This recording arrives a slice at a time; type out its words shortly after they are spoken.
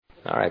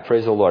All right,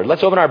 praise the Lord.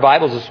 Let's open our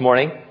Bibles this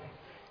morning.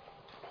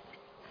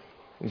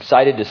 I'm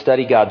excited to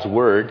study God's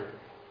Word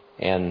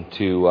and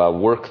to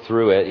work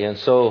through it. And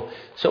so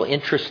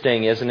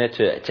interesting, isn't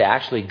it, to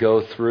actually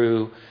go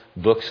through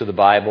books of the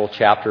Bible,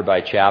 chapter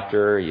by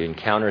chapter. You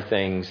encounter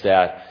things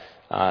that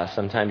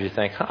sometimes you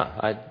think,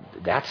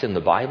 that's in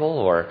the Bible,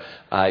 or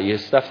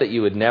stuff that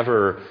you would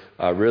never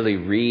really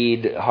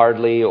read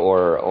hardly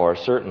or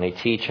certainly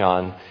teach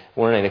on.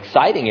 We're in an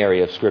exciting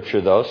area of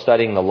Scripture, though,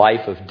 studying the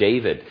life of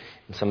David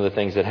and some of the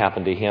things that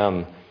happened to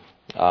him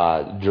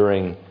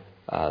during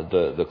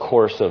the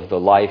course of the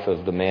life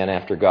of the man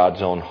after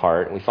God's own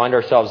heart. We find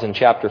ourselves in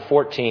chapter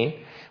 14.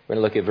 We're going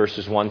to look at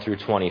verses 1 through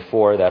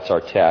 24. That's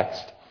our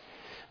text.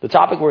 The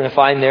topic we're going to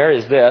find there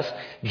is this: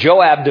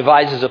 Joab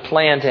devises a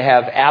plan to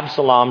have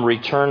Absalom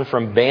return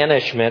from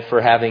banishment for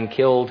having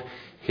killed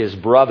his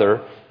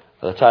brother.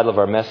 The title of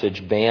our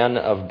message, Ban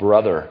of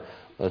Brother.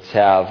 Let's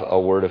have a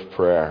word of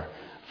prayer.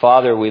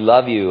 Father, we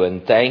love you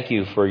and thank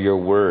you for your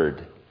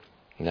word.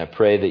 And I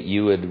pray that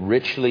you would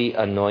richly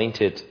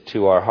anoint it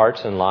to our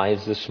hearts and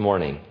lives this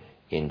morning.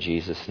 In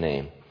Jesus'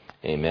 name,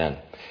 amen.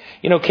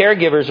 You know,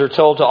 caregivers are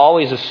told to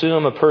always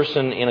assume a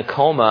person in a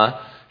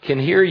coma can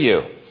hear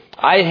you.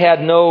 I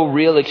had no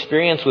real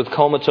experience with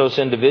comatose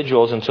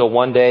individuals until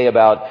one day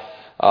about,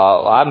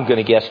 I'm going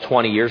to guess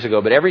 20 years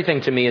ago, but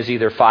everything to me is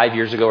either 5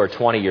 years ago or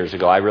 20 years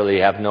ago. I really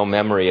have no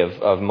memory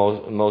of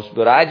most,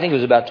 but I think it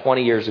was about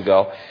 20 years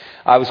ago.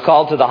 I was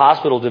called to the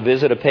hospital to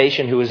visit a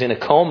patient who was in a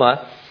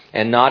coma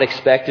and not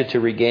expected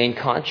to regain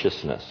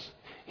consciousness.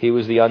 He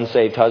was the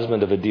unsaved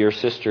husband of a dear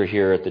sister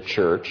here at the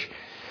church.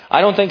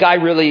 I don't think I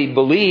really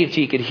believed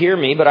he could hear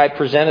me, but I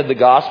presented the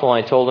gospel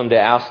and I told him to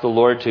ask the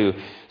Lord to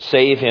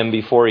save him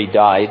before he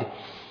died.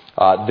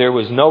 There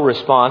was no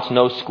response,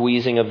 no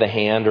squeezing of the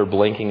hand or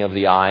blinking of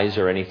the eyes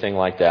or anything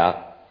like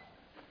that.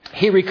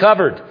 He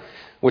recovered,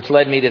 which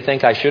led me to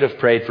think I should have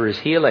prayed for his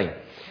healing.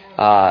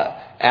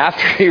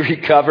 After he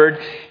recovered,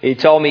 he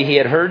told me he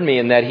had heard me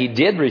and that he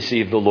did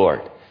receive the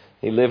Lord.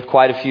 He lived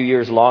quite a few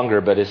years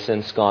longer, but has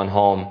since gone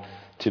home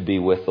to be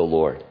with the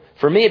Lord.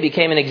 For me, it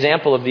became an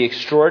example of the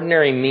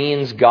extraordinary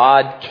means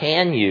God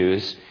can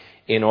use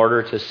in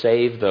order to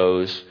save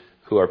those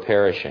who are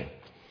perishing.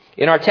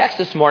 In our text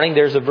this morning,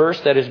 there's a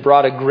verse that has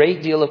brought a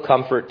great deal of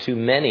comfort to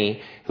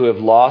many who have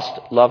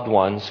lost loved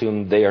ones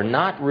whom they are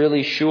not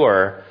really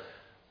sure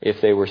if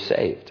they were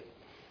saved.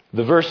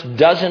 The verse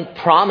doesn't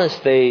promise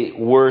they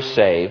were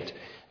saved,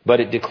 but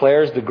it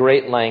declares the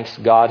great lengths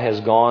God has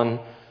gone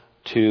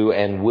to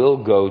and will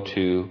go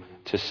to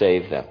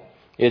save them.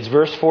 It's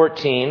verse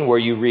 14 where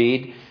you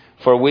read,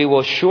 "For we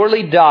will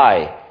surely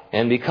die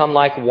and become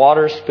like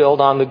water spilled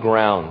on the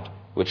ground,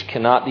 which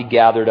cannot be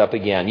gathered up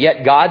again.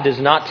 Yet God does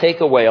not take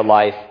away a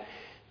life,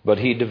 but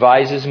he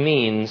devises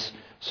means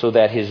so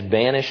that his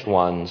banished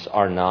ones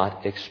are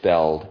not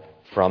expelled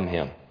from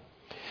him."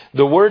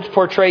 The words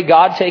portray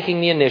God taking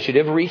the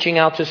initiative, reaching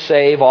out to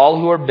save all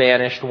who are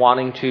banished,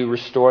 wanting to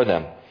restore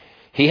them.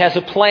 He has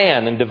a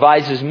plan and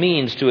devises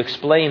means to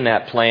explain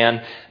that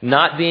plan,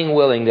 not being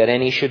willing that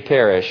any should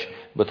perish,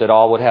 but that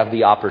all would have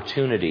the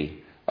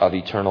opportunity of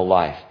eternal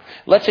life.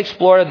 Let's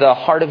explore the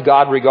heart of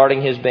God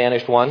regarding his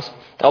banished ones.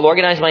 I'll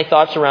organize my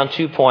thoughts around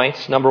 2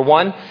 points. Number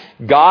one,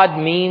 God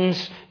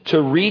means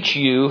to reach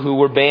you who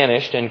were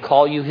banished and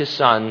call you his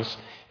sons.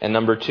 And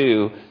number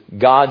two,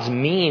 God's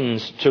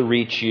means to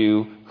reach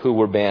you who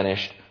were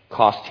banished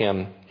cost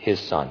him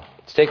his son.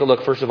 Let's take a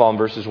look, first of all, in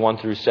verses 1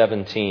 through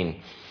 17.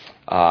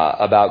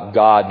 About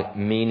God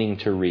meaning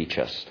to reach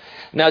us.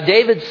 Now,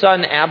 David's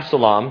son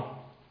Absalom,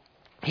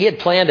 he had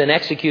planned and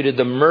executed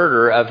the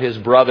murder of his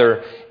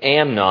brother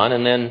Amnon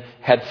and then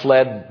had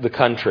fled the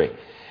country.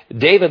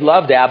 David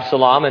loved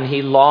Absalom and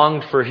he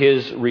longed for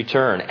his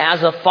return.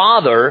 As a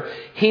father,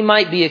 he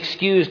might be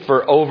excused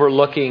for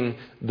overlooking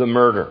the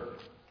murder,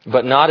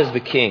 but not as the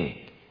king.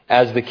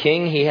 As the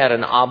king, he had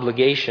an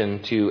obligation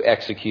to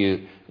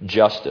execute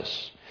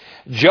justice.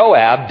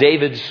 Joab,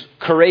 David's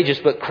courageous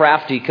but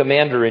crafty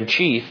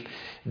commander-in-chief,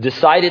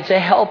 decided to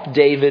help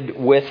David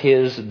with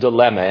his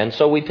dilemma. And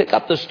so we pick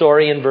up the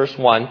story in verse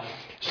 1.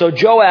 "So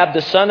Joab,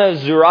 the son of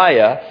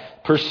Zeruiah,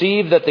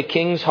 perceived that the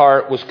king's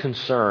heart was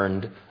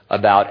concerned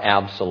about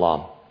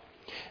Absalom."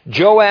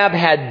 Joab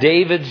had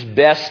David's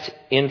best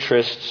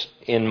interests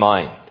in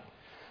mind.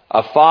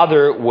 A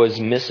father was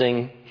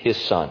missing his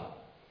son.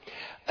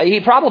 He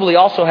probably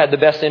also had the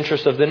best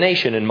interest of the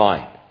nation in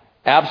mind.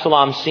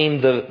 Absalom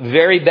seemed the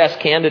very best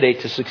candidate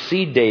to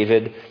succeed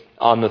David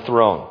on the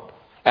throne.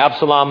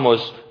 Absalom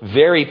was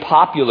very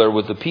popular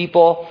with the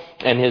people,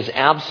 and his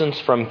absence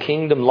from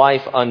kingdom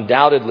life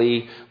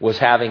undoubtedly was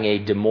having a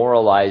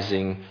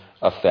demoralizing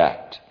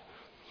effect.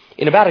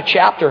 In about a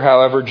chapter,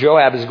 however,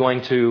 Joab is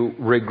going to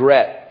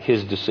regret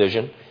his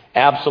decision.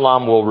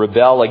 Absalom will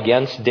rebel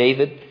against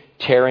David,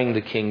 tearing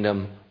the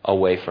kingdom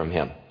away from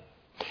him.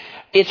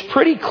 It's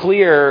pretty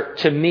clear,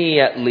 to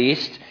me at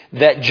least,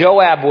 that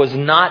Joab was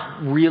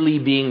not really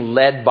being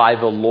led by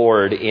the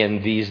Lord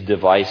in these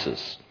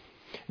devices.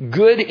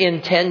 Good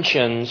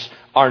intentions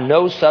are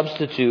no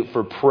substitute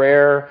for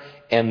prayer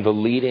and the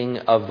leading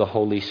of the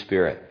Holy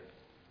Spirit.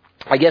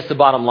 I guess the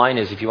bottom line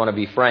is, if you want to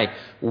be frank,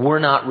 we're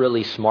not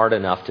really smart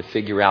enough to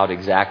figure out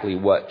exactly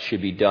what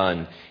should be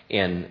done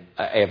in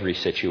every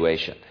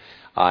situation.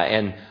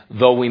 And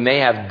though we may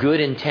have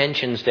good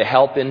intentions to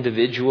help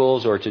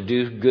individuals or to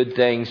do good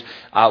things,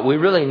 we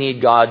really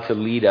need God to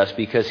lead us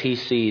because He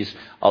sees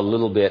a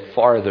little bit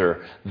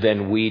farther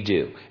than we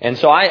do. And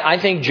so I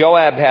think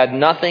Joab had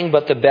nothing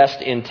but the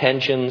best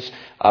intentions,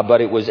 but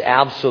it was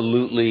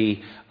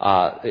absolutely,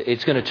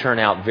 it's going to turn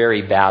out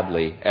very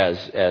badly,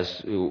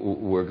 as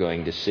we're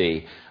going to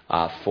see,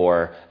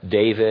 for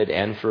David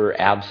and for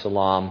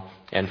Absalom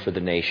and for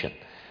the nation.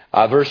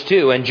 Verse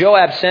 2, and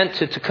Joab sent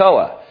to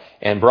Tekoa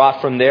and brought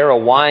from there a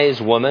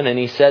wise woman, and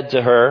he said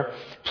to her,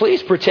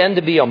 please pretend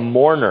to be a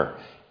mourner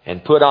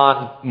and put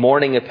on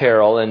mourning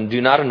apparel, and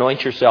do not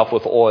anoint yourself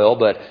with oil,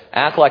 but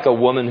act like a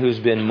woman who's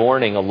been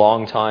mourning a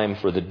long time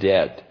for the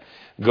dead.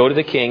 Go to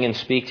the king and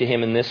speak to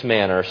him in this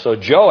manner. So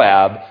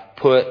Joab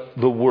put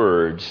the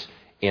words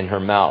in her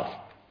mouth.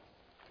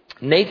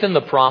 Nathan the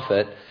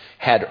prophet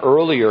had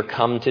earlier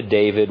come to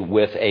David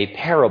with a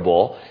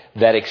parable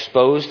that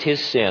exposed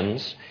his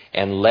sins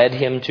and led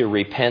him to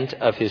repent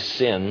of his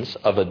sins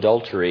of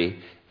adultery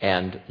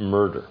and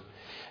murder.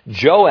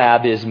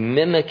 Joab is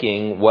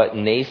mimicking what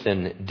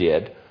Nathan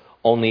did,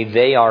 only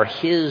they are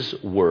his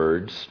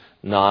words,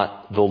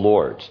 not the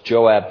Lord's.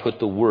 Joab put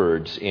the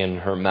words in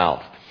her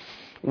mouth.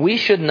 We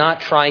should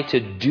not try to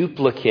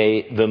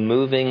duplicate the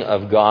moving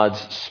of God's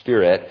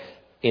Spirit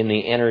in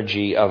the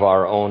energy of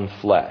our own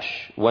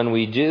flesh. When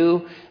we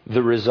do,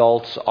 the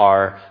results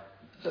are,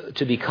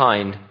 to be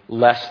kind,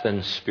 less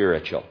than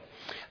spiritual.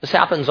 This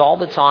happens all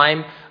the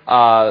time.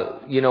 I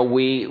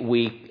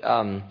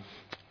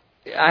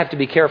have to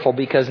be careful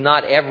because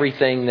not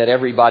everything that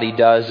everybody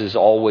does is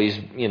always,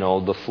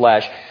 the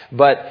flesh.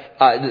 But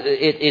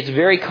it's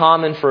very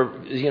common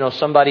for,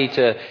 somebody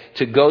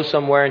to go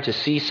somewhere and to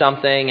see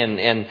something,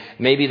 and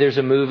maybe there's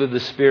a move of the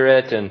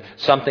Spirit and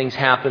something's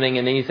happening,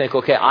 and then you think,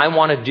 okay, I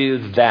want to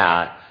do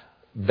that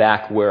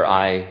back where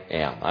I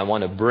am. I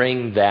want to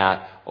bring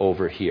that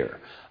over here.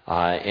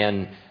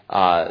 And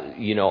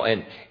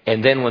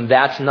then when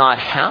that's not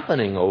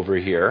happening over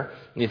here,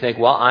 you think,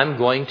 well, I'm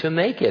going to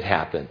make it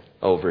happen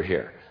over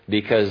here.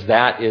 Because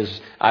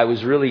I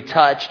was really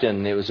touched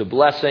and it was a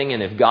blessing,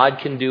 and if God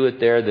can do it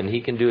there, then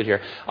He can do it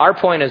here. Our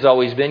point has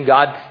always been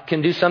God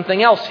can do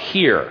something else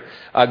here.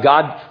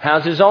 God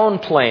has His own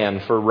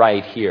plan for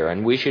right here,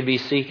 and we should be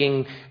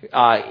seeking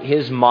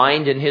His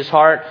mind and His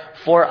heart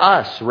for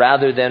us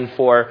rather than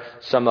for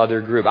some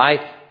other group.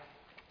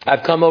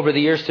 I've come over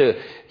the years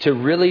to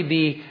really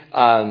be,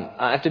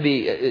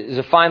 there's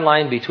a fine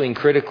line between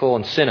critical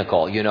and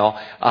cynical,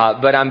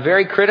 but I'm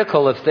very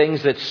critical of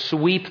things that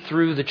sweep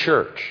through the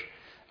church,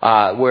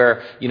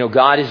 where,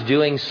 God is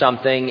doing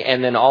something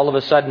and then all of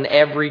a sudden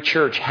every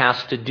church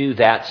has to do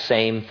that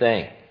same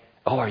thing.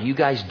 Oh, are you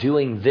guys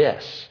doing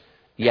this?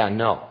 Yeah,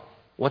 no.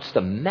 What's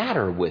the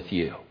matter with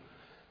you?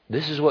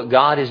 This is what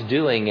God is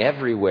doing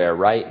everywhere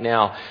right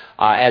now,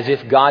 as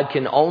if God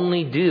can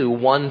only do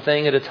one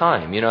thing at a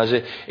time.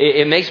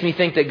 It makes me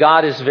think that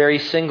God is very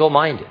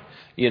single-minded.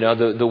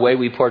 The way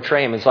we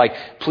portray Him. It's like,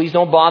 please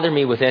don't bother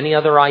me with any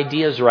other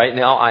ideas right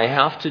now. I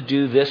have to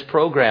do this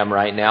program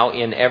right now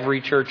in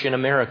every church in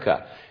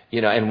America.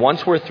 And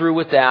once we're through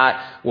with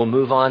that, we'll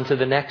move on to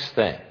the next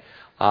thing.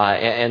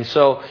 And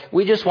so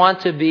we just want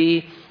to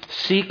be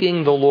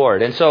seeking the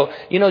Lord. And so,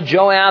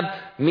 Joab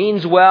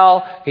means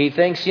well. He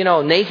thinks,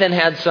 Nathan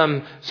had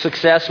some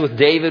success with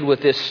David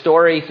with this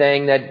story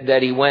thing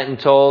that he went and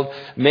told.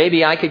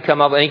 Maybe I could come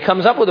up. And he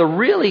comes up with a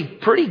really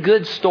pretty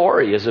good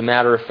story, as a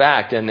matter of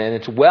fact. And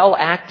it's well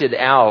acted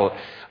out.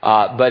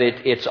 But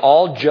it's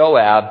all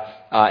Joab.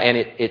 And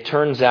it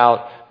turns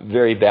out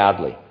very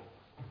badly.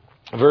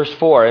 Verse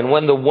 4, and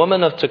when the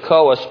woman of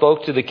Tekoa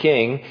spoke to the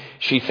king,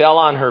 she fell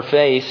on her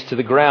face to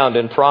the ground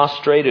and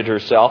prostrated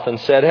herself and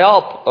said,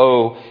 help,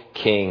 O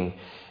king.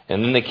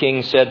 And then the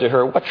king said to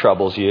her, what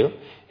troubles you?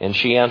 And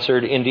she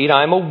answered, indeed,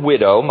 I am a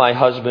widow. My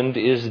husband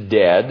is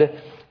dead.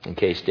 In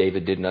case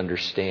David didn't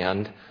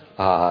understand,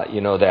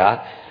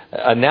 that.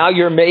 Now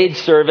your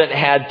maidservant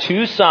had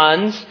 2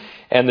 sons,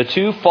 and the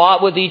 2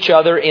 fought with each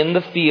other in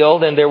the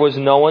field, and there was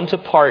no one to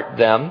part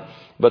them.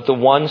 But the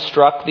one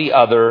struck the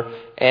other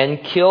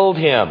and killed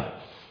him.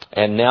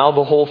 And now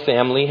the whole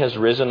family has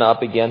risen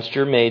up against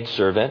your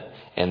maidservant.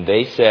 And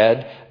they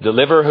said,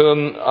 deliver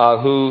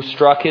who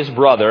struck his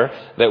brother,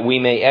 that we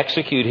may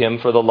execute him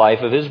for the life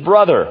of his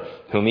brother,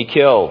 whom he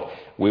killed.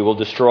 We will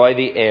destroy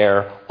the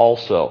heir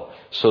also.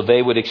 So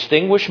they would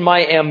extinguish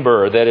my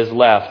ember that is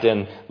left,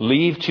 and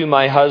leave to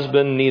my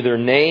husband neither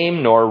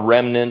name nor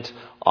remnant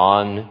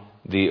on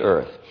the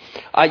earth.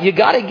 You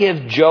got to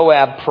give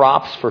Joab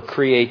props for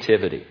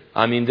creativity.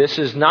 I mean, this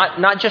is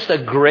not just a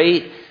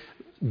great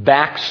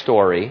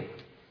backstory,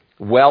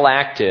 well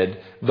acted,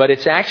 but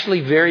it's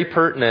actually very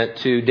pertinent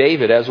to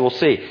David, as we'll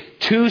see.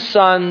 2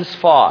 sons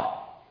fought.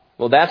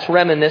 Well, that's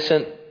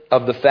reminiscent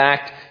of the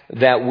fact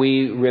that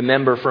we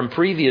remember from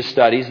previous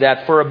studies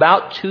that for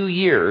about 2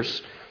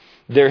 years,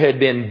 there had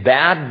been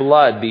bad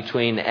blood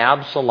between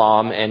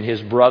Absalom and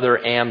his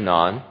brother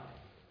Amnon.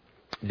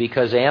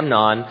 because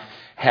Amnon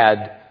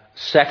had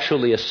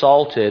sexually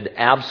assaulted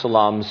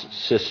Absalom's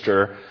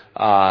sister,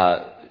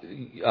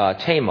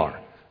 Tamar.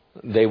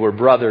 They were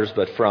brothers,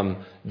 but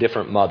from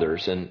different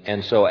mothers.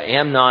 And so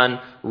Amnon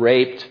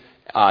raped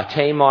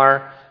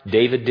Tamar.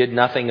 David did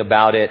nothing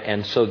about it.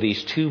 And so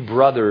these two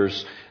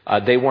brothers,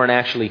 they weren't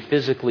actually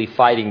physically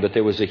fighting, but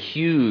there was a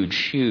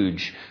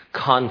huge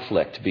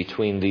conflict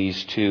between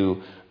these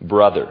two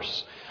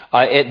brothers.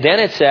 Then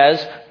it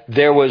says,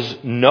 there was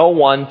no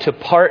one to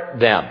part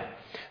them.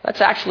 That's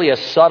actually a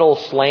subtle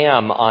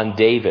slam on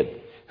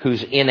David,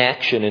 whose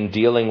inaction in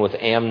dealing with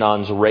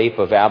Amnon's rape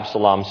of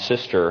Absalom's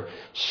sister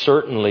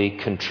certainly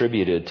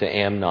contributed to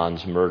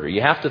Amnon's murder.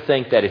 You have to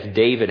think that if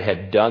David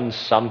had done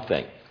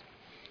something,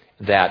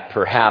 that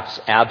perhaps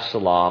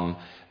Absalom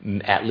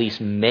at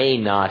least may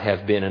not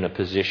have been in a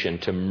position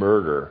to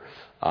murder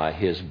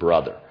his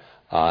brother.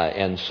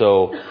 And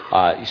so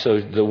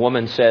the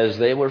woman says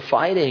they were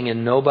fighting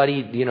and no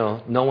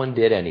one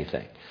did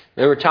anything.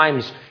 There were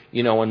times,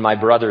 when my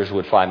brothers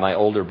would fight, my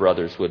older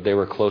brothers they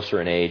were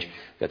closer in age.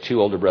 Got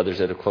two older brothers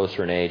that are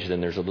closer in age. Then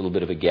there's a little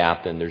bit of a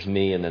gap. Then there's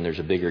me, and then there's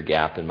a bigger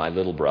gap in my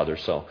little brother.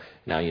 So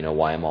now you know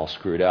why I'm all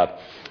screwed up.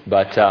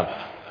 But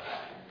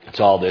it's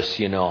all this,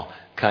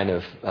 kind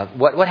of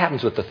what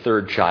happens with the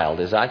third child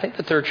is I think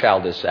the third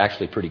child is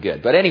actually pretty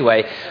good. But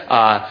anyway,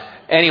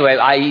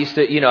 I used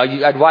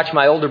to, I'd watch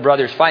my older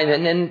brothers fight,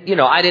 and then,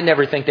 I didn't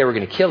ever think they were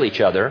going to kill each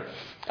other.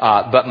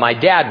 But my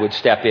dad would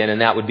step in, and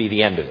that would be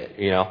the end of it,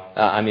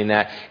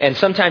 and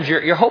sometimes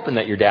you're hoping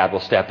that your dad will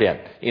step in,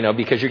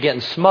 because you're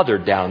getting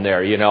smothered down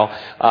there,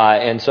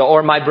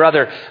 or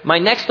my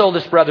next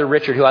oldest brother,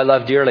 Richard, who I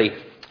love dearly,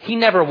 he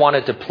never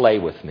wanted to play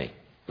with me.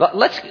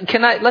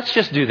 Let's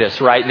just do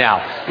this right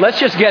now. Let's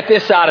just get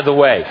this out of the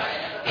way.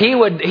 He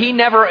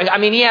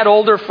had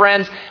older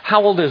friends.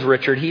 How old is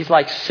Richard? He's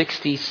like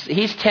 60.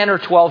 He's 10 or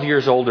 12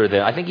 years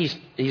older I think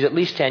he's at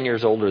least 10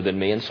 years older than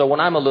me. And so when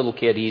I'm a little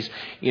kid, he's,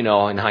 in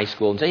high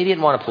school, and so he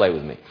didn't want to play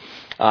with me.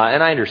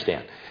 And I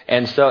understand.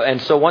 And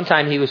so one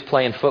time he was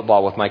playing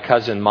football with my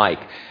cousin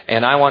Mike,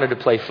 and I wanted to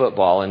play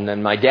football, and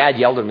then my dad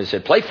yelled at him and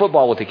said, "Play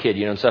football with the kid,"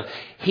 and stuff.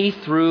 He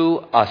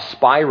threw a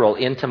spiral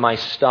into my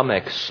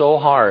stomach so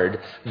hard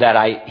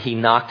that he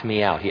knocked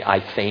me out. I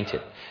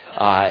fainted.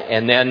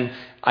 And then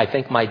I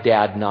think my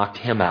dad knocked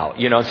him out.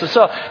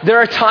 So there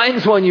are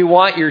times when you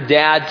want your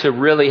dad to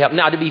really help.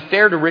 Now, to be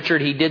fair to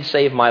Richard, he did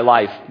save my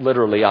life,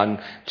 literally,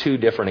 on 2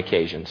 different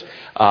occasions.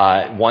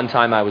 One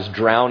time I was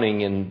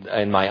drowning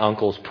in my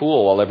uncle's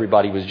pool while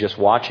everybody was just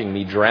watching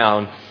me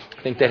drown.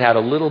 I think they'd had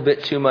a little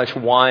bit too much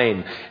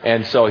wine,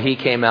 and so he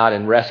came out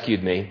and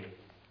rescued me.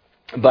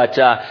 But,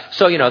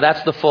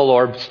 that's the full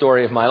orb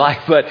story of my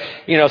life. But,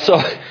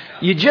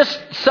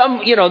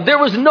 there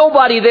was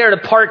nobody there to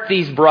part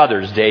these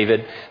brothers,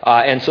 David.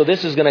 And so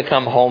this is going to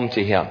come home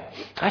to him.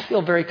 I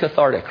feel very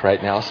cathartic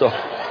right now. So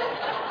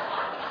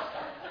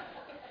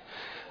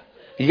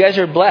you guys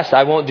are blessed.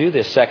 I won't do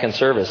this second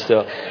service.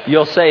 So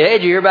you'll say, "Hey,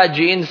 did you hear about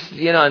Gene's?"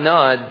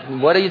 No,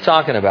 what are you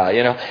talking about?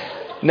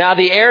 Now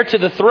the heir to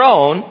the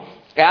throne,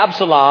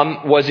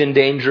 Absalom, was in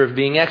danger of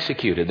being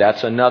executed.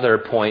 That's another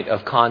point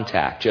of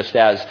contact. Just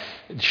as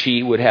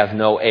she would have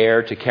no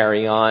heir to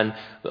carry on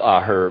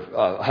her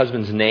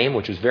husband's name,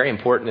 which was very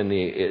important in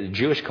the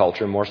Jewish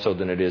culture, more so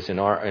than it is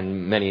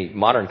in many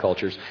modern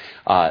cultures,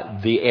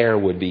 the heir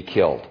would be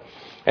killed.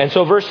 And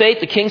so verse 8,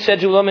 the king said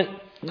to the woman,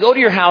 "Go to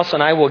your house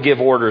and I will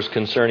give orders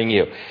concerning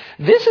you."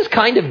 This is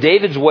kind of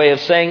David's way of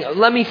saying,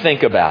 let me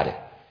think about it.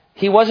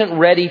 He wasn't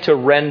ready to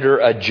render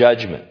a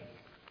judgment.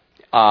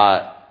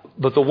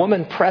 But the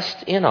woman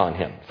pressed in on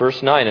him.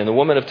 Verse 9, and the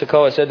woman of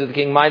Tekoa said to the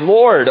king, "My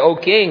lord, O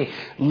king,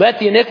 let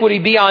the iniquity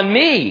be on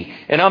me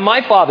and on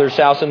my father's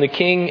house, and the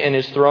king and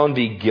his throne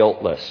be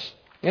guiltless."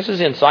 This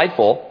is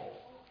insightful.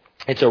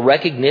 It's a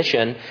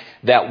recognition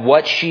that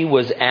what she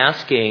was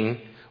asking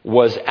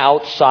was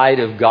outside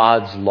of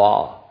God's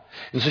law.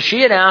 And so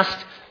she had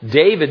asked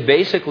David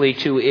basically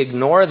to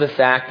ignore the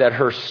fact that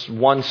her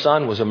one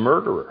son was a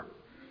murderer.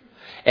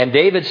 And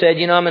David said,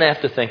 I'm going to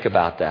have to think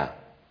about that.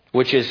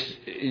 Which is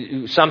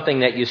something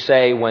that you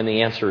say when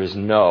the answer is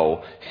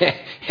no,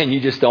 and you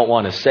just don't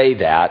want to say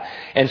that.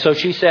 And so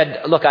she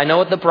said, "Look, I know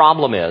what the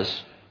problem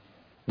is.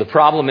 The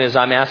problem is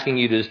I'm asking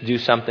you to do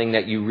something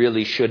that you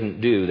really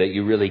shouldn't do, that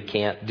you really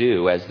can't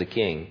do as the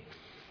king.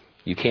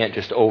 You can't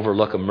just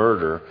overlook a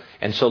murder.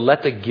 And so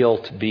let the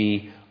guilt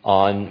be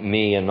on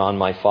me and on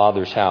my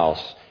father's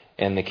house,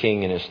 and the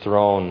king and his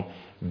throne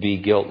be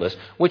guiltless,"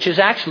 which is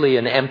actually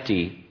an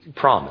empty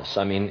promise.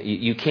 I mean,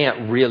 you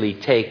can't really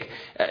take,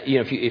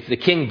 if the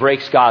king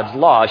breaks God's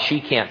law,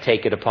 she can't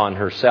take it upon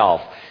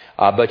herself.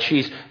 But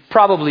she's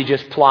probably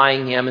just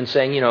plying him and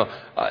saying,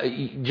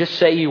 just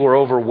say you were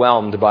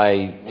overwhelmed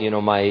by,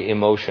 my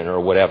emotion or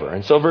whatever.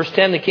 And so verse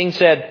 10, the king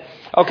said,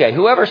 "Okay,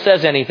 whoever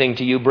says anything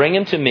to you, bring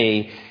him to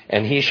me,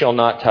 and he shall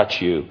not touch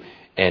you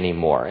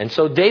anymore." And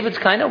so David's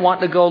kind of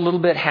wanting to go a little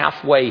bit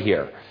halfway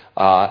here.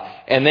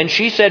 And then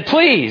she said,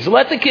 "Please,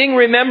 let the king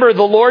remember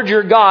the Lord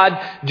your God.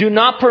 Do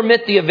not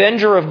permit the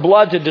avenger of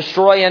blood to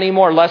destroy any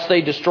more, lest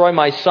they destroy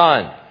my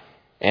son."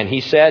 And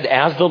he said,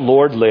 "As the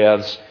Lord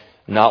lives,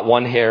 Not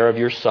one hair of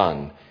your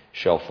son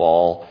shall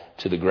fall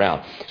to the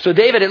ground. So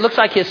David, it looks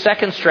like his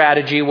second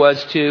strategy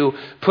was to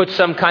put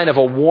some kind of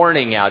a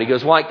warning out. He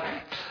goes, well,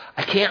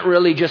 I can't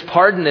really just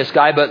pardon this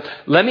guy, but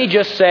let me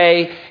just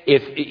say,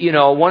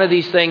 one of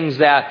these things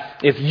that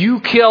if you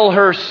kill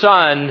her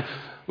son,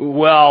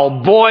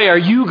 well, boy, are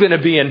you going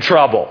to be in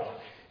trouble.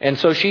 And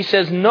so she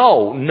says,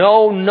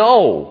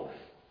 no.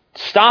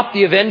 Stop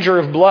the avenger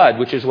of blood,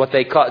 which is what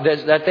they call.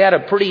 They had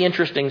a pretty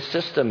interesting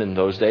system in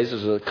those days. It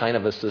was a kind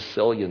of a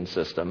Sicilian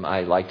system,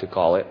 I like to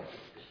call it.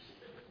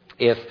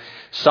 If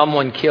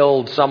someone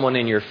killed someone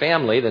in your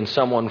family, then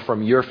someone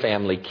from your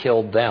family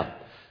killed them.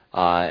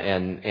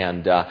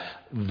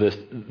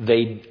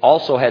 They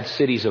also had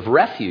cities of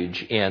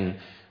refuge in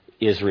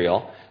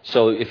Israel.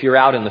 So if you're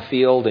out in the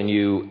field and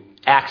you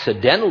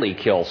accidentally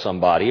kill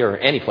somebody, or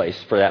any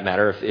place for that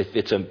matter, if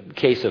it's a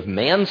case of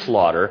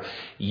manslaughter,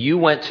 you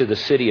went to the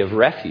city of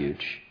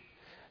refuge,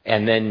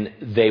 and then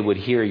they would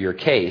hear your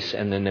case,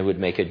 and then they would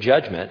make a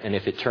judgment. And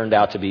if it turned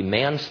out to be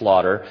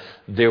manslaughter,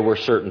 there were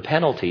certain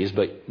penalties,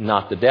 but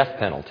not the death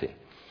penalty.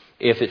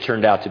 If it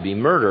turned out to be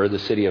murder, the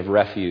city of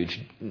refuge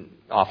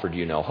offered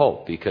you no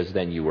hope, because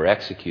then you were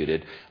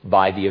executed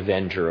by the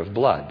avenger of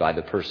blood, by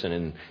the person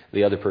in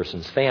the other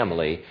person's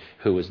family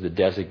who was the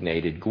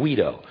designated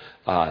Guido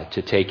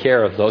to take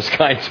care of those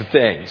kinds of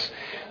things.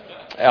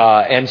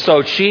 And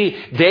so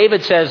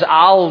David says,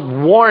 I'll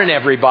warn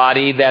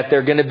everybody that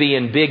they're going to be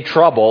in big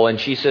trouble. And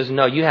she says,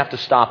 no, you have to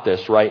stop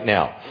this right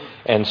now.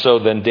 And so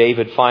then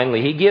David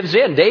finally, he gives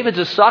in. David's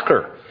a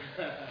sucker.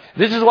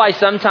 This is why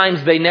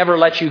sometimes they never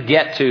let you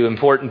get to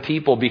important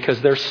people,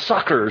 because they're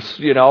suckers,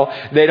 They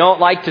don't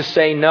like to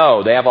say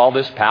no. They have all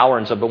this power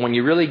and stuff. But when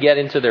you really get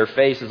into their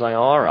face, it's like,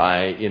 all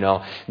right,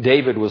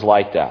 David was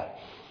like that.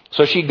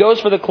 So she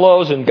goes for the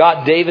clothes and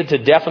got David to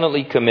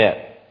definitely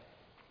commit.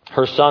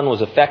 Her son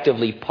was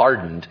effectively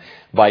pardoned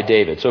by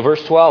David. So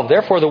verse 12,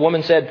 therefore the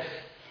woman said,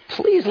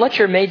 please let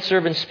your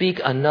maidservant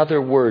speak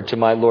another word to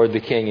my lord the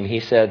king. And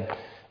he said,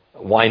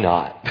 why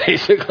not?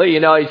 Basically,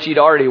 she'd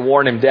already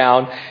worn him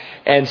down.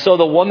 And so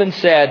the woman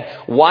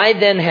said, why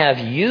then have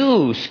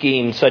you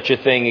schemed such a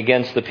thing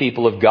against the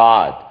people of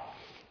God?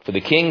 For the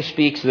king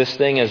speaks this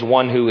thing as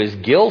one who is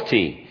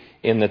guilty,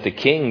 in that the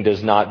king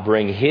does not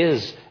bring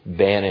his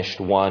banished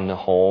one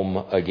home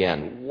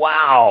again.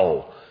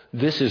 Wow,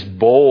 this is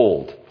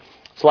bold.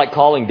 It's like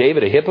calling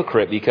David a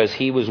hypocrite because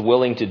he was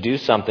willing to do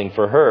something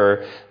for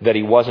her that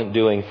he wasn't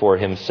doing for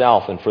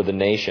himself and for the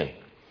nation.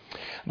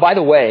 By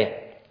the way,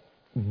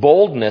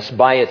 boldness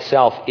by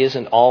itself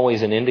isn't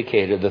always an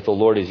indicator that the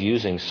Lord is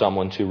using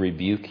someone to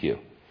rebuke you.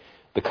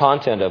 The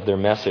content of their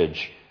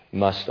message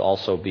must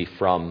also be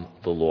from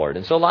the Lord.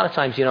 And so a lot of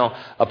times,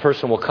 a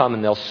person will come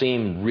and they'll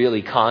seem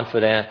really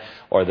confident,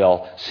 or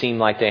they'll seem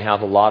like they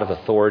have a lot of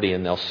authority,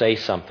 and they'll say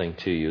something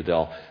to you.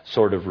 They'll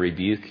sort of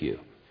rebuke you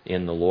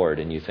in the Lord.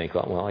 And you think,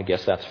 oh, well, I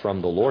guess that's from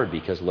the Lord,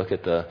 because look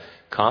at the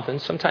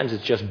confidence. Sometimes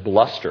it's just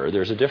bluster.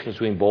 There's a difference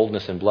between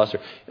boldness and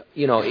bluster.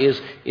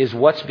 Is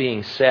what's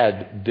being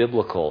said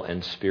biblical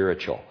and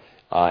spiritual?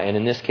 And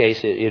in this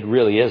case, it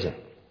really isn't.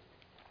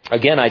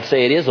 Again, I'd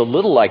say it is a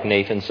little like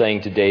Nathan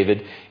saying to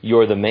David,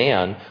 you're the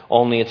man,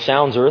 only it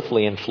sounds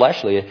earthly and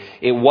fleshly.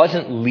 It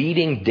wasn't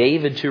leading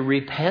David to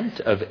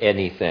repent of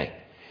anything.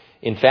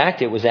 In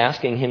fact, it was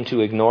asking him to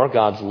ignore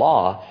God's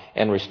law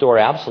and restore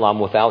Absalom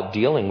without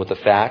dealing with the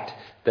fact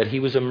that he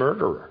was a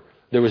murderer.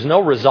 There was no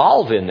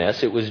resolve in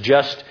this. It was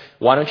just,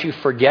 why don't you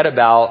forget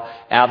about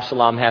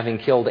Absalom having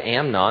killed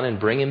Amnon and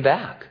bring him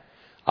back?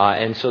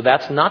 And so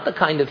that's not the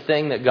kind of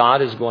thing that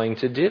God is going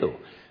to do.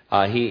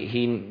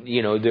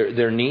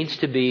 There needs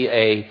to be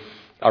a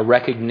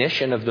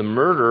recognition of the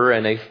murder,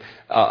 and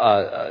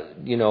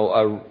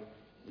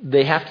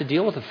they have to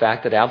deal with the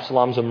fact that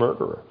Absalom's a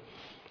murderer.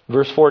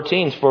 Verse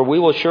 14, for we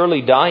will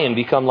surely die and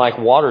become like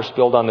water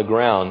spilled on the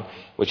ground,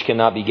 which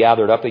cannot be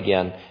gathered up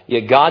again.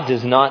 Yet God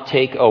does not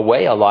take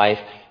away a life,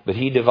 but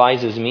he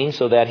devises means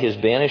so that his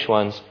banished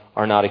ones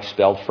are not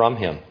expelled from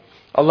him.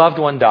 A loved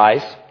one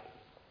dies.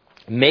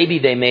 Maybe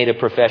they made a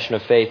profession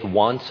of faith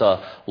once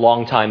a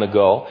long time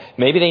ago.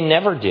 Maybe they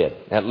never did.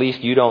 At least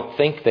you don't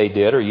think they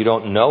did, or you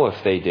don't know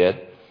if they did.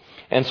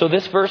 And so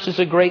this verse is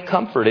a great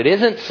comfort. It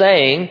isn't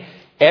saying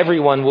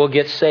everyone will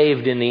get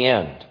saved in the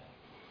end.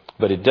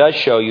 But it does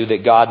show you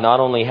that God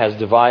not only has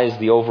devised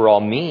the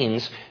overall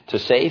means to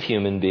save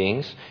human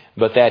beings,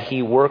 but that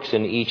he works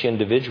in each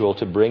individual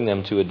to bring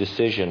them to a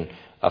decision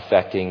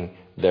affecting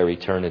their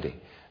eternity.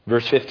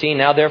 Verse 15,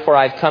 now therefore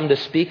I've come to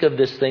speak of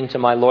this thing to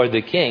my lord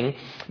the king,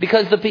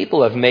 because the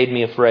people have made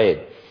me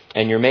afraid.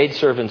 And your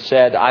maidservant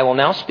said, I will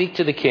now speak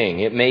to the king.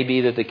 It may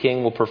be that the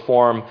king will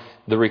perform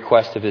the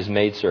request of his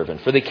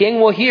maidservant. For the king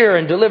will hear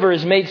and deliver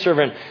his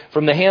maidservant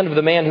from the hand of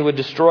the man who would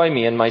destroy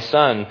me and my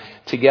son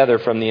together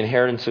from the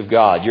inheritance of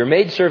God. Your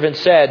maidservant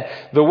said,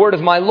 the word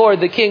of my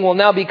lord the king will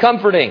now be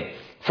comforting.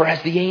 For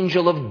as the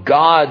angel of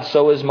God,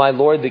 so is my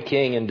lord the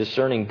king in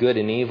discerning good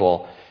and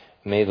evil.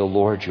 May the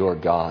Lord your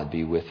God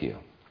be with you.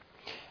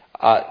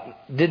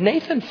 Did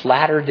Nathan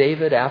flatter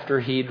David after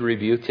he'd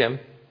rebuked him?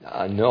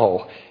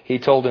 No. He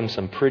told him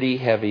some pretty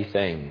heavy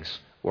things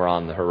were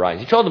on the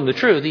horizon. He told them the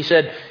truth. He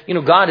said,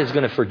 God is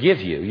going to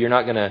forgive you. You're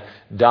not going to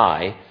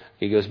die.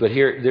 He goes, but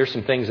there's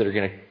some things that are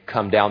going to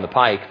come down the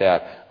pike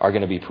that are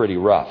going to be pretty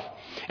rough.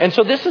 And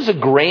so this is a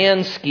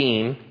grand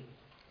scheme,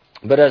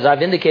 but as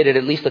I've indicated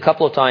at least a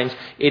couple of times,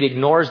 it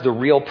ignores the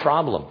real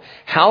problem.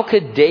 How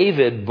could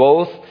David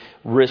both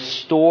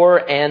restore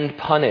and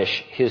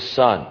punish his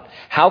son?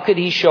 How could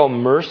he show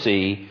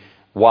mercy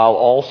while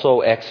also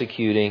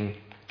executing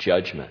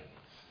judgment?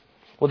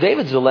 Well,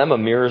 David's dilemma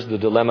mirrors the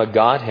dilemma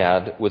God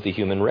had with the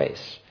human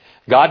race.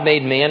 God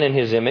made man in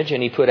his image,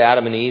 and he put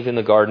Adam and Eve in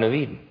the Garden of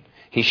Eden.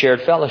 He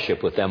shared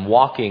fellowship with them,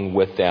 walking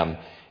with them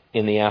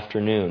in the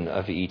afternoon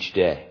of each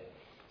day.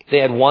 They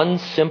had one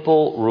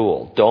simple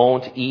rule: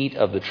 don't eat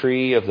of the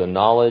tree of the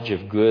knowledge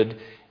of good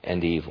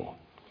and evil.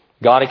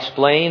 God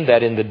explained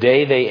that in the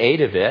day they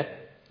ate of it,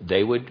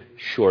 they would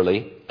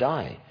surely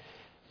die.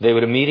 They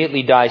would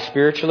immediately die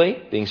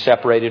spiritually, being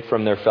separated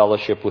from their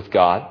fellowship with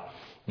God.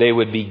 They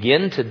would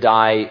begin to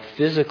die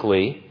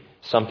physically,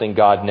 something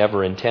God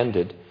never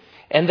intended.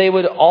 And they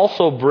would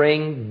also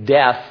bring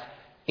death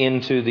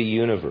into the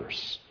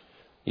universe.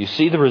 You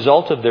see the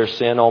result of their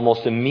sin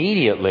almost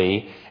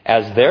immediately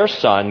as their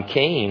son,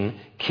 Cain,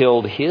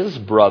 killed his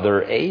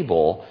brother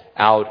Abel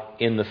out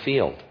in the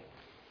field.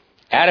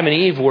 Adam and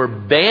Eve were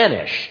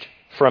banished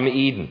from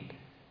Eden.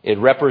 It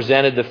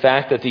represented the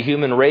fact that the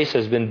human race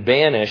has been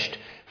banished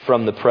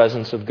from the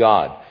presence of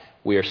God.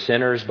 We are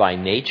sinners by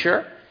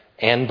nature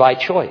and by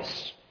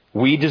choice.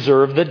 We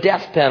deserve the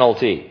death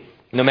penalty.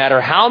 No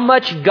matter how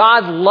much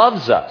God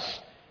loves us,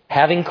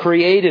 having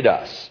created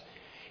us,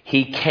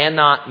 He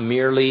cannot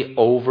merely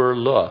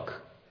overlook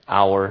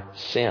our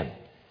sin.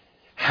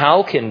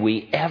 How can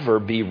we ever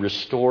be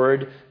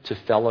restored to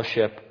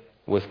fellowship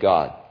with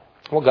God?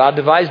 Well, God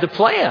devised a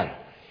plan.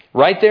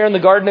 Right there in the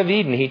Garden of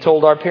Eden, He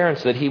told our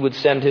parents that He would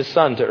send His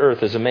Son to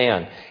earth as a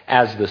man,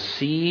 as the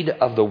seed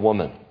of the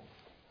woman.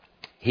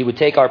 He would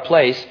take our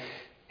place,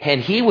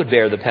 and He would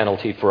bear the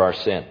penalty for our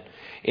sin.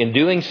 In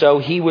doing so,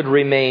 He would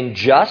remain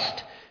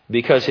just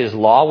because His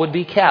law would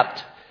be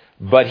kept,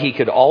 but He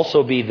could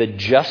also be the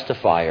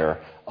justifier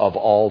of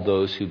all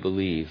those who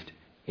believed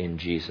in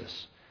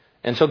Jesus.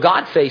 And so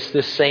God faced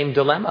this same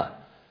dilemma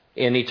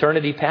in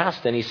eternity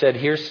past, and He said,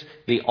 here's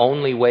the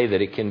only way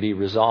that it can be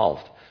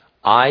resolved.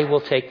 I will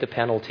take the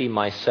penalty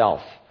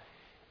myself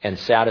and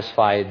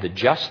satisfy the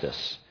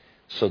justice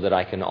so that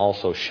I can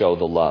also show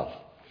the love.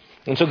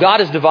 And so God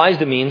has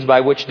devised a means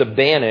by which the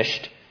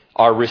banished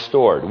are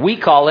restored. We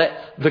call it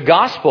the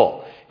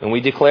gospel, and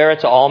we declare it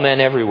to all men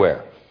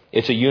everywhere.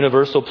 It's a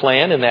universal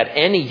plan in that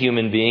any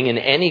human being in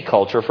any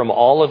culture from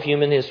all of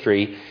human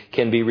history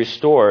can be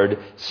restored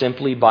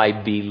simply by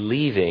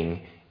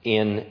believing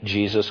in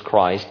Jesus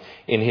Christ,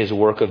 in His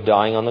work of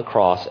dying on the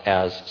cross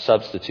as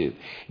substitute.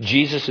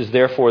 Jesus is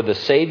therefore the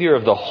Savior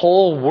of the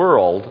whole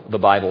world, the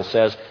Bible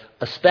says,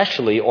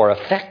 especially or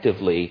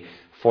effectively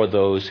for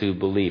those who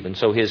believe. And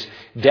so His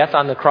death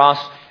on the cross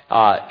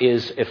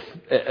is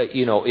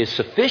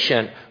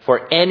sufficient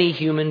for any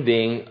human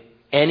being,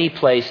 any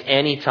place,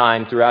 any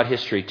time throughout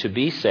history to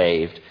be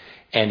saved,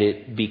 and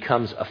it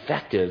becomes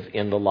effective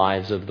in the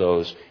lives of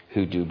those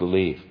who do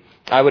believe.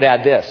 I would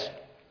add this.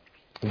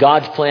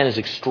 God's plan is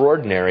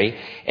extraordinary,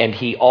 and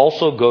He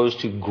also goes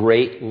to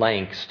great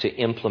lengths to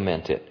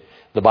implement it.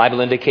 The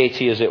Bible indicates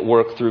He is at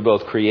work through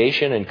both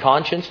creation and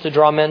conscience to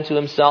draw men to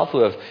Himself who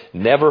have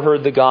never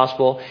heard the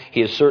gospel.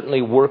 He is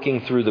certainly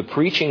working through the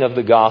preaching of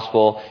the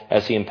gospel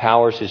as He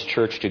empowers His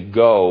church to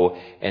go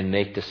and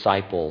make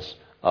disciples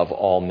of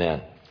all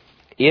men.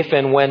 If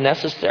and when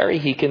necessary,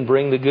 He can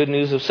bring the good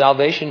news of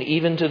salvation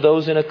even to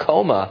those in a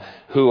coma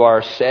who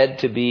are said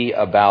to be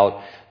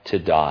about to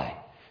die.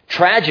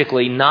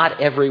 Tragically,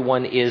 not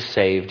everyone is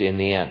saved in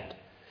the end.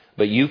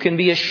 But you can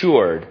be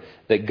assured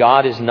that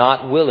God is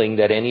not willing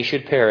that any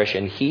should perish,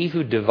 and He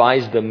who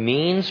devised the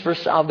means for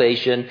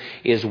salvation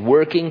is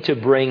working to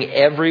bring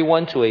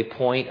everyone to a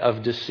point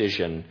of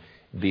decision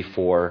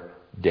before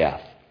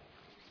death.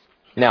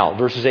 Now,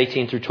 verses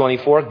 18 through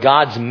 24,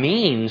 God's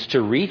means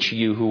to reach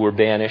you who were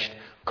banished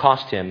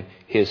cost Him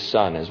His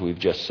Son, as we've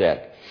just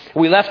said.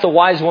 We left the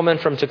wise woman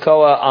from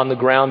Tekoa on the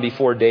ground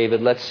before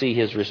David. Let's see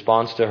his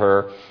response to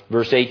her.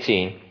 Verse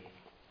 18.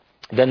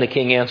 Then the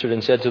king answered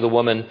and said to the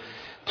woman,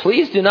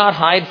 "Please do not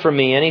hide from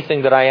me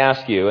anything that I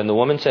ask you." And the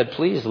woman said,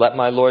 "Please let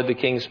my lord the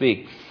king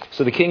speak."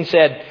 So the king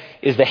said,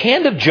 "Is the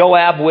hand of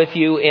Joab with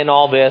you in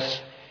all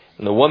this?"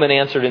 And the woman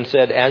answered and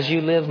said, "As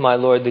you live, my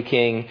lord the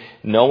king,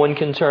 no one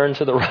can turn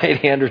to the right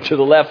hand or to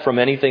the left from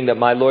anything that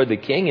my lord the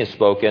king has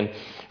spoken.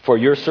 For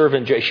your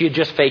servant," she had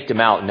just faked him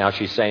out, and now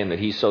she's saying that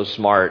he's so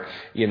smart,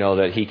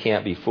 that he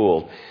can't be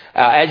fooled.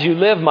 "As you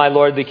live, my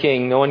lord the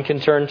king, no one can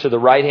turn to the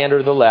right hand or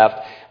to the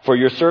left. For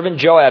your servant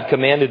Joab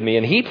commanded me,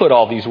 and he put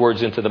all these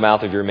words into the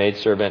mouth of your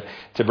maidservant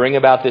to bring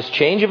about this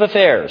change of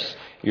affairs.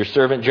 Your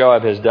servant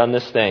Joab has done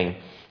this thing.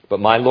 But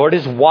my Lord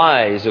is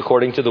wise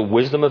according to the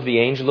wisdom of the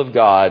angel of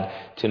God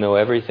to know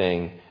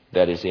everything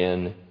that is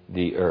in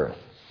the earth."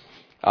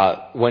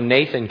 When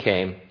Nathan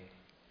came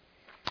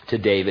to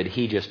David,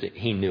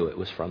 he knew it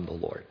was from the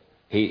Lord.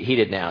 He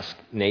didn't ask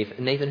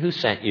Nathan, "Nathan, who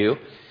sent you?"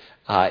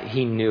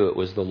 he knew it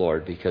was the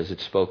Lord because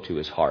it spoke to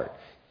his heart.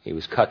 He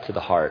was cut to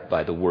the heart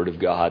by the word of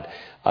God.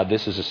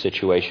 This is a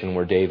situation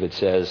where David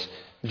says,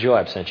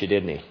 Joab sent you,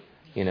 didn't he?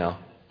 You know,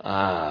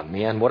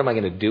 man, what am I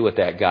going to do with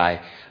that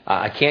guy?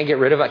 I can't get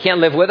rid of him. I can't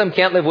live with him,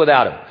 can't live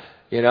without him.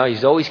 You know,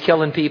 he's always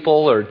killing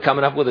people or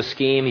coming up with a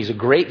scheme. He's a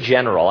great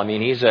general. I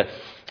mean, he's a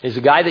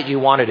guy that you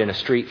wanted in a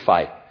street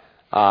fight.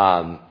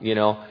 But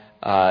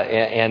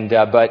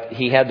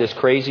he had this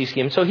crazy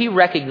scheme. So he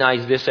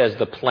recognized this as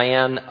the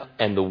plan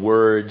and the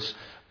words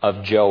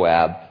of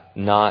Joab,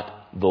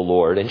 not the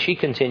Lord. And she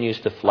continues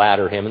to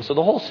flatter him. And so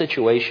the whole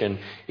situation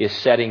is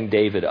setting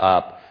David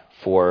up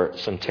for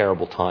some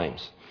terrible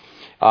times.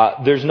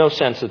 There's no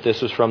sense that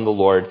this was from the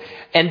Lord.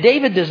 And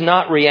David does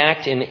not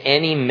react in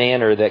any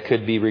manner that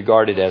could be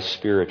regarded as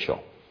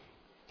spiritual.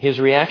 His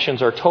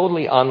reactions are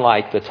totally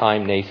unlike the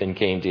time Nathan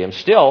came to him.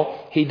 Still,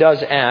 he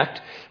does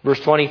act. Verse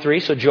 23,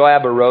 so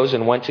Joab arose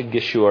and went to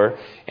Geshur,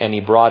 and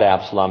he brought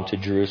Absalom to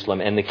Jerusalem.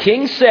 And the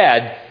king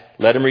said,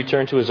 let him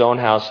return to his own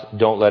house.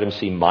 Don't let him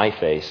see my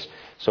face.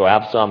 So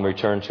Absalom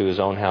returned to his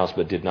own house,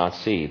 but did not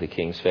see the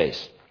king's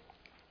face.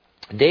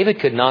 David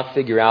could not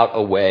figure out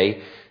a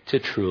way to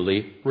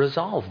truly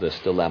resolve this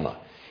dilemma.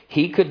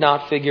 He could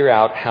not figure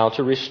out how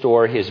to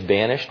restore his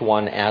banished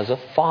one as a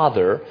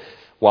father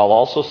while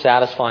also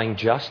satisfying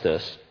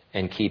justice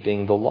and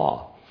keeping the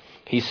law.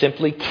 He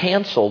simply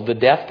canceled the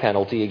death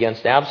penalty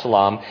against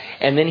Absalom,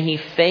 and then he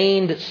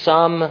feigned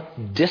some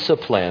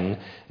discipline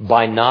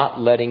by not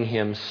letting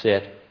him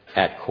sit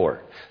at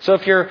court. So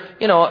if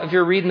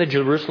you're reading the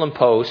Jerusalem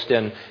Post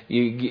and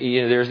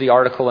there's the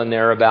article in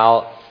there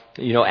about,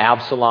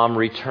 Absalom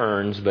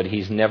returns, but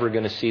he's never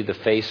going to see the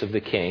face of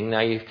the king.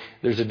 Now,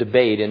 there's a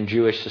debate in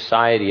Jewish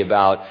society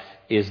about,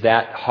 is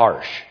that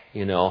harsh?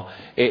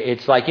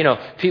 It's like,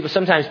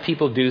 sometimes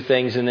people do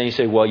things and then you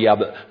say, well, yeah,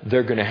 but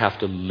they're going to have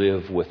to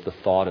live with the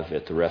thought of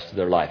it the rest of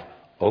their life.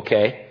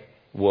 Okay.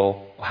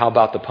 Well, how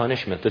about the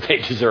punishment that they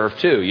deserve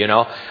too,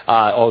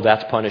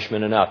 that's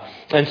punishment enough.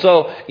 And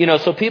so,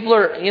 so people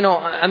are,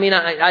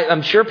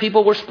 I'm sure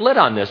people were split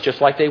on this just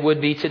like they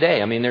would be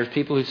today. I mean, there's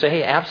people who say,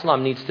 hey,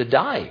 Absalom needs to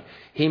die.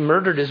 He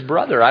murdered his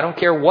brother. I don't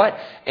care what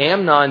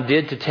Amnon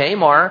did to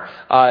Tamar.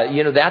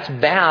 That's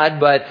bad,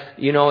 but,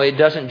 it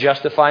doesn't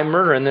justify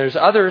murder. And there's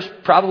others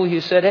probably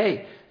who said,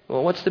 hey,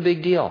 well, what's the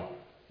big deal?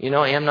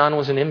 Amnon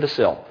was an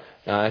imbecile.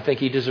 I think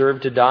he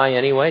deserved to die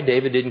anyway.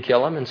 David didn't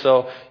kill him. And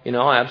so,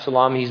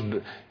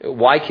 Absalom,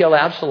 why kill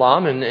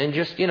Absalom? And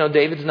just,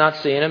 David's not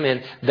seeing him.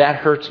 And that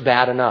hurts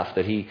bad enough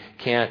that he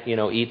can't,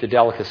 eat the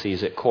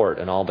delicacies at court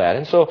and all that.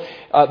 And so,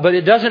 but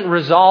it doesn't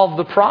resolve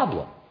the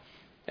problem.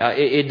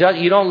 You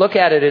don't look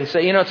at it and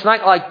say, it's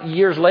not like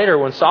years later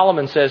when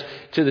Solomon says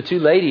to the two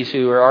ladies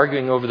who are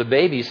arguing over the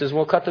baby, he says,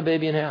 well, cut the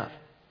baby in half.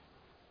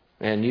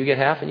 And you get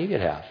half and you get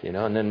half,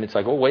 and then it's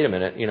like, oh, wait a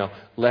minute,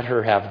 let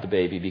her have the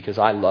baby because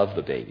I love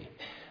the baby.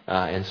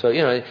 And so,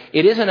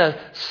 it isn't a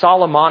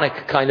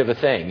Solomonic kind of a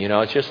thing,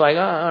 it's just like,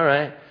 oh, all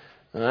right,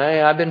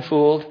 I've been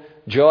fooled.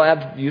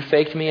 Joab, you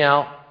faked me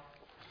out.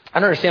 I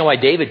don't understand why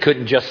David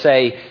couldn't just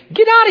say,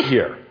 get out of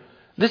here.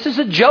 This is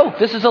a joke.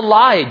 This is a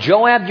lie.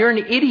 Joab, you're an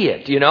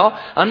idiot,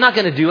 I'm not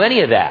going to do any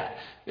of that.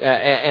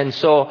 And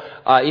so,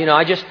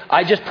 I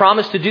just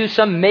promised to do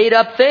some made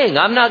up thing.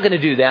 I'm not going to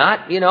do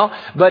that,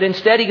 But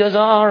instead he goes, oh,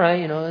 all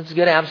right, let's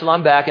get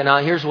Absalom back. And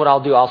here's what I'll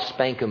do. I'll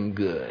spank him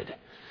good.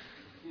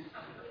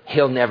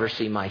 He'll never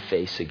see my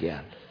face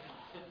again.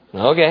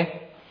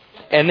 Okay.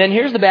 And then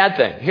here's the bad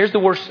thing. Here's the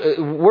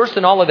worse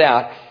than all of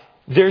that.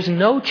 There's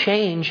no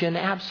change in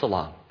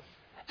Absalom.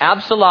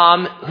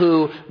 Absalom,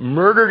 who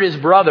murdered his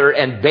brother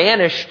and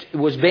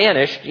was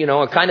banished,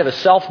 a kind of a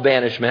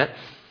self-banishment.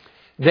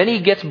 Then he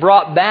gets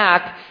brought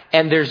back,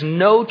 and there's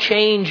no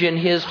change in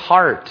his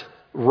heart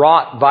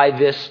wrought by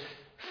this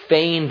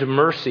feigned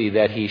mercy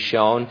that he's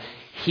shown.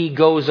 He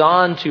goes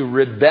on to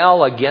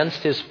rebel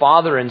against his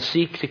father and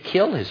seek to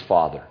kill his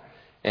father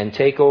and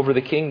take over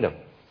the kingdom.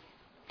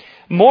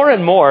 More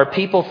and more,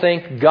 people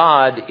think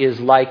God is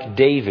like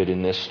David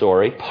in this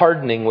story,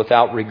 pardoning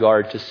without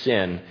regard to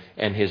sin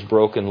and his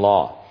broken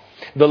law.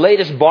 The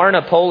latest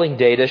Barna polling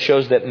data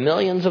shows that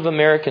millions of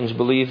Americans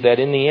believe that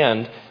in the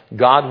end,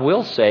 God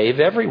will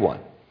save everyone.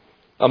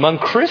 Among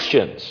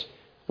Christians,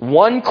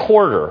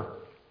 1/4,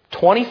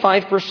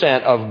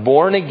 25% of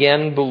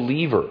born-again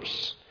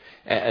believers.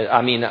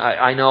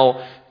 I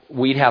know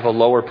we'd have a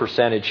lower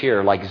percentage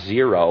here, like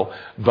 0,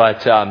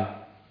 but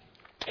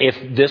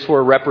if this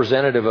were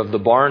representative of the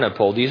Barna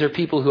poll, these are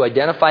people who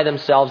identify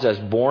themselves as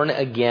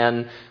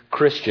born-again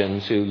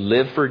Christians who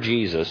live for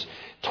Jesus.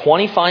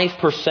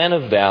 25%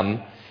 of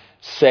them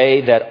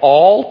say that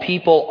all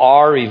people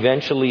are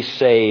eventually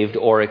saved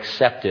or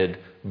accepted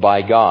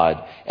by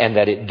God, and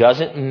that it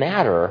doesn't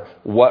matter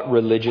what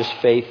religious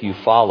faith you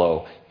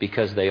follow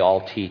because they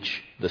all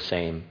teach the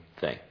same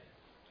thing.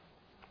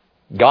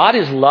 God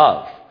is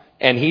love,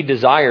 and He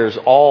desires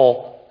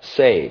all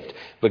saved.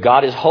 But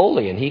God is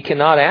holy, and He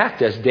cannot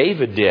act as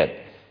David did.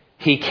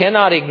 He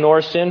cannot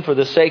ignore sin for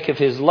the sake of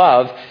His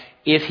love.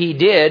 If He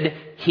did,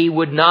 He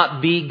would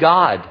not be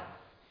God,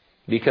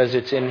 because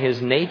it's in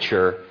His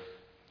nature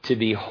to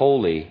be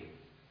holy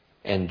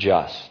and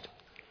just.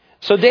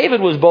 So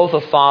David was both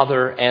a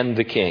father and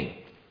the king.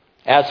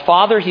 As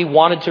father, he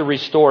wanted to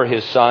restore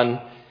his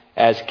son.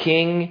 As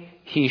king,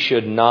 he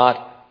should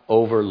not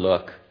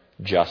overlook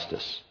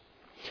justice.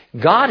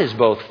 God is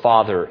both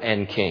father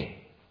and king.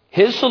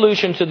 His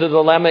solution to the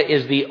dilemma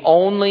is the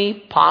only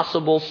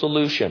possible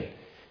solution.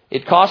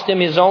 It cost him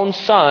his own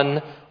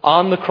son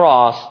on the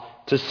cross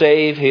to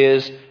save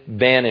his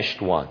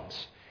banished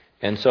ones.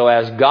 And so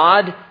as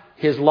God,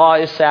 his law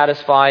is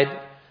satisfied,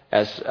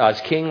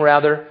 as king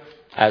rather,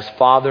 as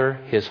father,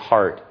 his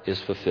heart is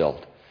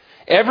fulfilled.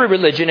 Every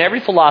religion, every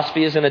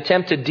philosophy is an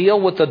attempt to deal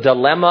with the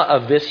dilemma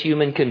of this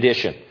human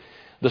condition.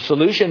 The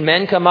solution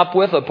men come up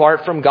with,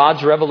 apart from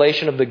God's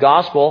revelation of the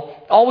gospel,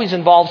 always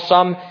involves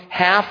some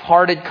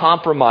half-hearted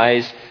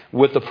compromise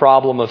with the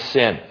problem of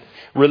sin.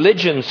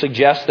 Religion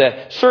suggests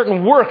that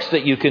certain works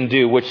that you can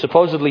do, which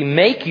supposedly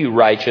make you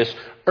righteous,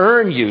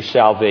 earn you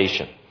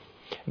salvation.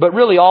 But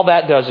really all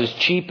that does is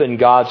cheapen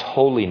God's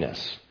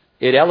holiness.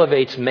 It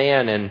elevates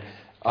man and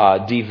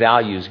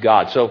devalues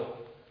God. So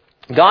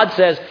God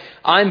says,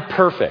 I'm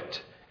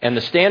perfect. And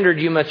the standard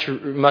you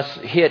must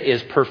hit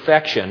is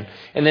perfection.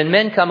 And then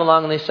men come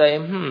along and they say,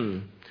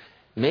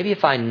 maybe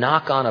if I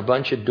knock on a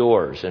bunch of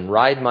doors and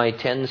ride my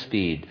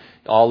 10-speed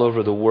all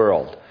over the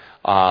world,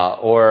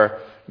 or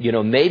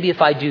maybe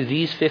if I do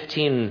these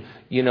 15,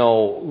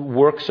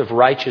 works of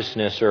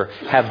righteousness, or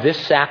have this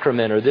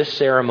sacrament or this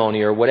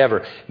ceremony or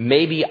whatever,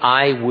 maybe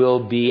I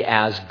will be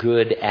as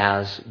good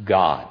as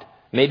God.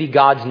 Maybe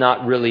God's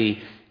not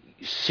really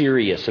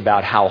serious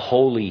about how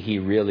holy he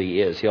really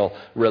is. He'll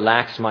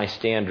relax my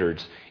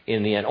standards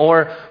in the end.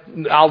 Or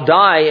I'll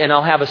die and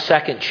I'll have a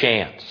second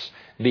chance.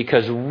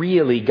 Because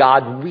really,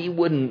 God, we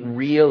wouldn't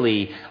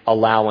really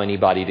allow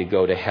anybody to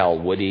go to hell,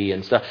 would he?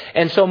 And stuff.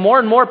 And so more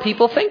and more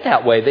people think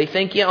that way. They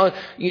think,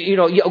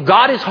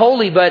 God is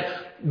holy,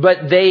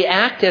 but they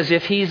act as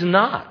if he's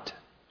not.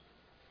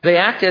 They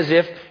act as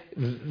if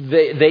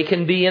they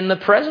can be in the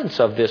presence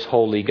of this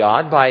holy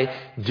God by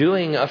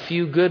doing a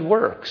few good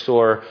works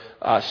or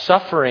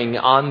suffering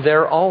on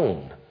their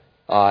own.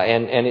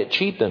 And it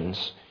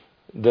cheapens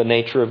the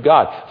nature of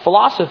God.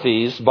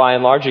 Philosophies, by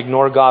and large,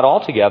 ignore God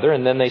altogether,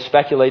 and then they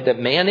speculate that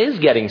man is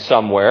getting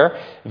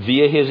somewhere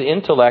via his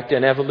intellect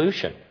and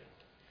evolution.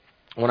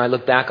 When I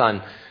look back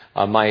on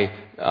my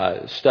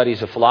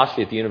studies of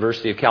philosophy at the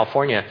University of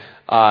California,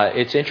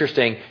 it's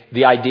interesting.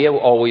 The idea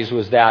always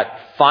was that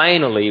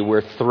finally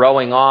we're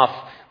throwing off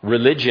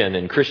religion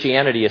and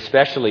Christianity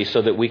especially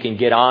so that we can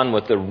get on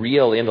with the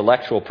real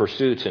intellectual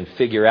pursuits and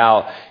figure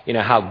out,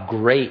 how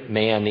great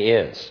man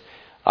is.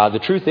 The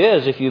truth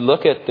is, if you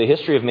look at the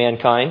history of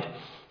mankind,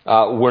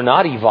 we're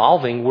not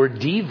evolving, we're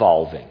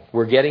devolving.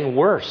 We're getting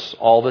worse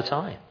all the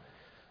time.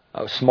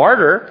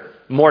 Smarter,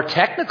 more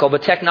technical,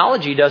 but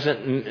technology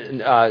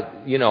doesn't,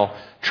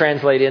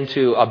 translate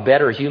into a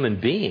better human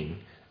being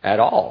at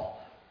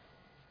all.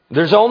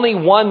 There's only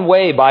one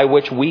way by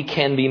which we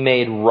can be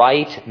made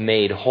right,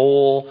 made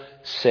whole,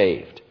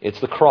 saved. It's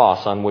the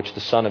cross on which the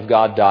Son of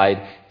God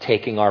died,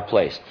 taking our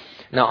place.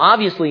 Now,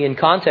 obviously, in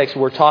context,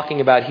 we're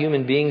talking about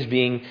human beings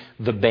being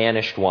the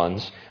banished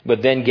ones,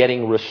 but then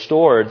getting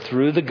restored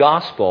through the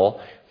gospel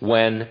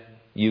when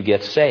you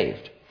get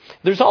saved.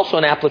 There's also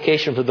an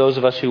application for those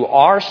of us who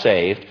are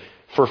saved,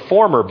 for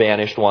former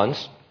banished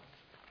ones.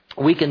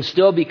 We can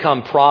still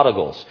become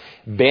prodigals,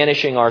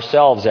 banishing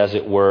ourselves, as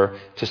it were,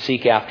 to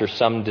seek after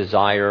some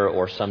desire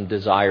or some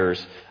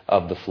desires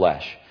of the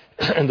flesh.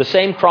 And the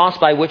same cross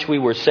by which we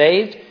were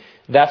saved,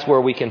 that's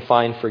where we can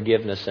find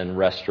forgiveness and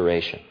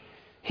restoration.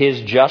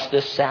 His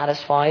justice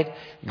satisfied,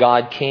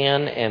 God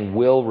can and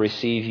will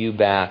receive you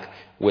back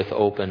with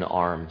open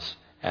arms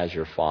as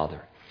your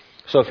Father.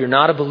 So if you're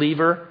not a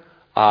believer,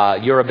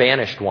 you're a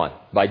banished one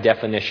by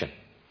definition.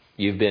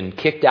 You've been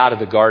kicked out of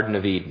the Garden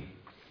of Eden.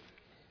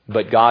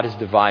 But God has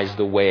devised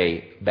the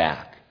way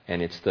back,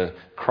 and it's the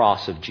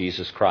cross of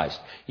Jesus Christ.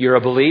 You're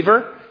a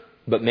believer,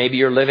 but maybe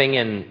you're living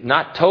in,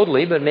 not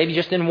totally, but maybe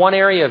just in one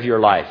area of your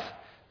life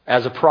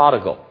as a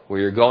prodigal, where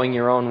you're going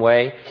your own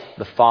way.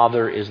 The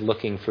Father is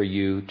looking for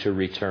you to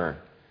return.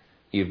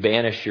 You've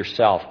banished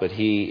yourself, but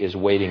he is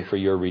waiting for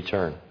your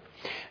return.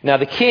 Now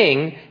the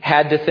king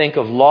had to think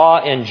of law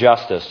and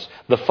justice.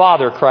 The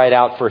Father cried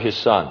out for his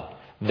Son.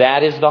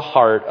 That is the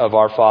heart of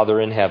our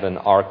Father in heaven,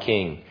 our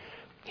King.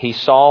 He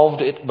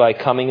solved it by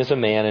coming as a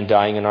man and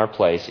dying in our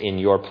place, in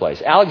your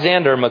place.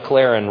 Alexander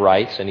Maclaren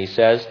writes, and he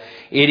says,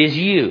 it is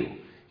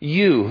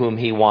you whom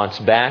he wants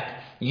back,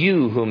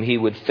 you whom he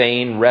would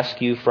fain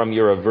rescue from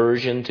your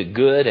aversion to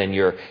good and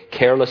your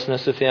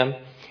carelessness of him.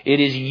 It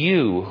is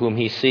you whom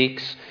he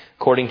seeks,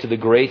 according to the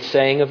great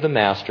saying of the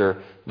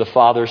Master, the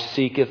Father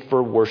seeketh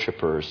for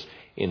worshipers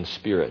in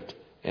spirit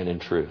and in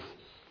truth.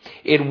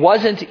 It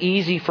wasn't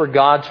easy for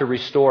God to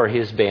restore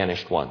his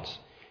banished ones.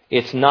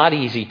 It's not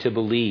easy to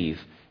believe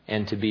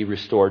and to be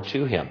restored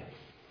to him.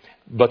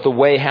 But the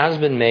way has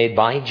been made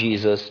by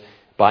Jesus,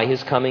 by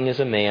his coming as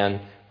a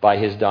man, by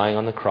his dying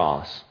on the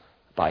cross,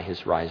 by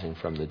his rising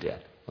from the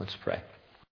dead. Let's pray.